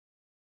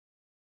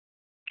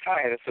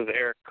Hi, this is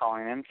Eric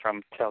calling in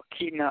from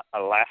Talkeetna,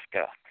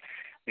 Alaska,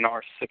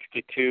 north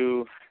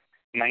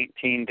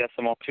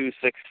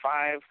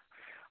 6219.265,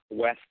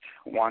 west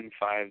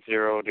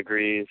 150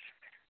 degrees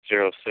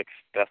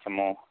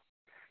 06.647.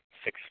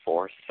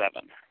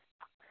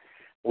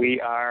 We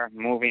are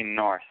moving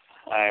north.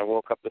 I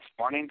woke up this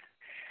morning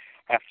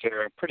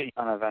after a pretty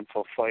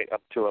uneventful flight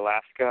up to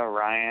Alaska.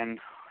 Ryan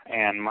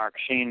and Mark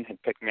Sheen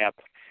had picked me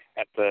up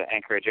at the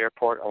Anchorage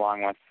airport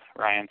along with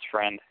Ryan's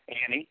friend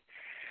Annie.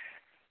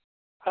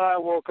 I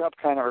woke up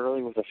kind of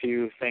early with a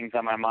few things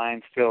on my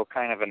mind, still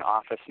kind of in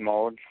office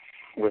mode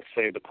with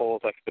Save the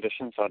Poles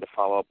expedition, so I had to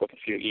follow up with a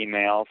few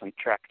emails and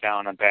track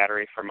down a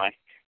battery for my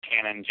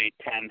Canon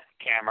G10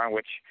 camera,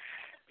 which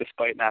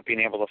despite not being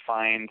able to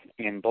find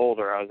in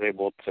Boulder, I was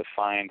able to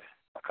find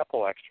a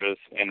couple extras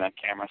in a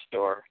camera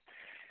store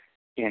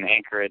in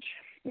Anchorage.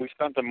 We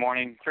spent the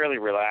morning fairly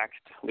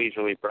relaxed,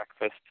 leisurely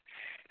breakfast,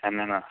 and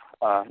then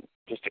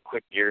just a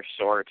quick gear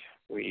sort.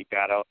 We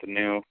got out the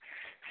new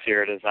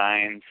Sierra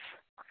Designs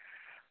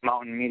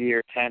Mountain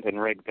Meteor tent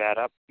and rigged that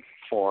up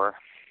for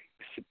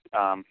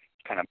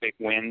kind of big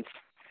winds.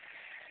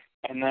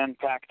 And then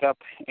packed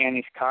up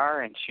Annie's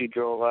car, and she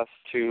drove us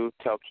to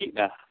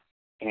Talkeetna.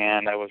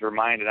 And I was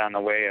reminded on the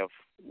way of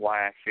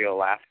why I feel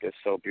Alaska is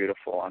so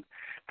beautiful, and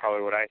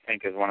probably what I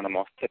think is one of the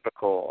most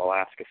typical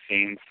Alaska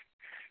scenes,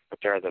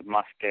 which are the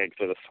muskegs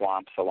or the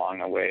swamps along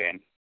the way, and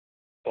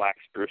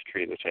black spruce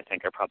trees, which I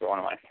think are probably one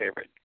of my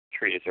favorite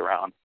trees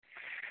around.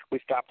 We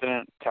stopped in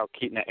a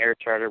Talkeetna air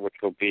charter,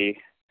 which will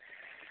be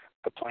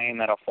the plane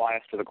that'll fly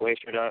us to the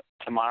glacier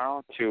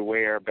tomorrow to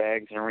weigh our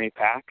bags and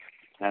repack.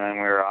 And then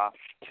we were off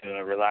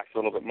to relax a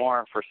little bit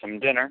more for some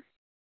dinner.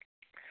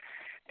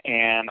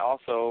 And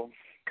also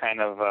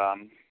kind of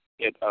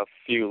get a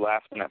few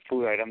last-minute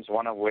food items,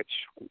 one of which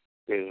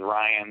is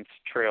Ryan's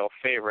trail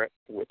favorite,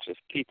 which is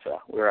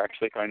pizza. We're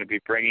actually going to be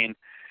bringing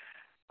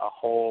a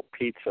whole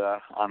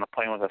pizza on the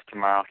plane with us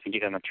tomorrow to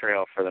eat on the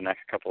trail for the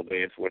next couple of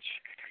days, which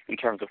in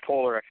terms of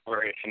polar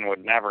exploration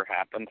would never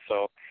happen.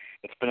 So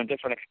it's been a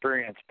different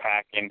experience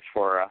packing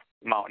for a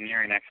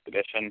mountaineering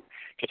expedition.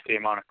 Just the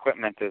amount of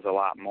equipment is a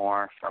lot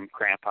more, from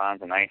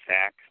crampons and ice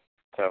axe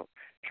to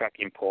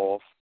trekking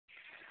poles.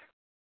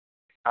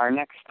 Our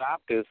next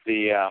stop is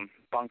the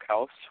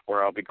bunkhouse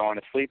where I'll be going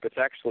to sleep. It's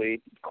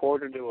actually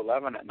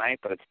 10:45 at night,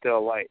 but it's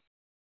still light.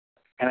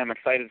 And I'm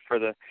excited for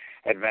the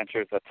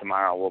adventures that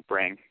tomorrow will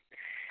bring.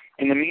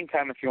 In the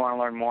meantime, if you want to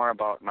learn more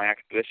about my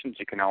expeditions,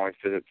 you can always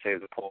visit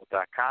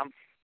SaveThePoles.com,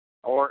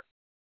 or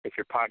if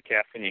you're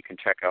podcasting, you can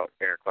check out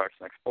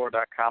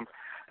EricLarsonExplorer.com.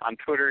 On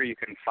Twitter, you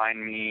can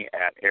find me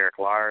at Eric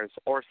Lars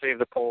or Save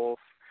the Poles.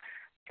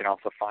 You can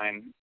also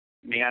find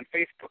me on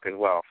Facebook as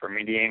well. For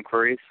media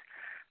inquiries,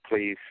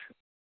 please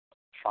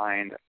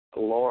find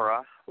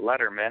Laura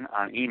Letterman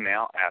on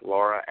email at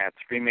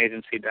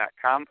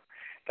laura@screamagency.com.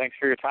 Thanks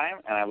for your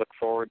time, and I look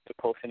forward to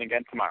posting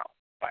again tomorrow.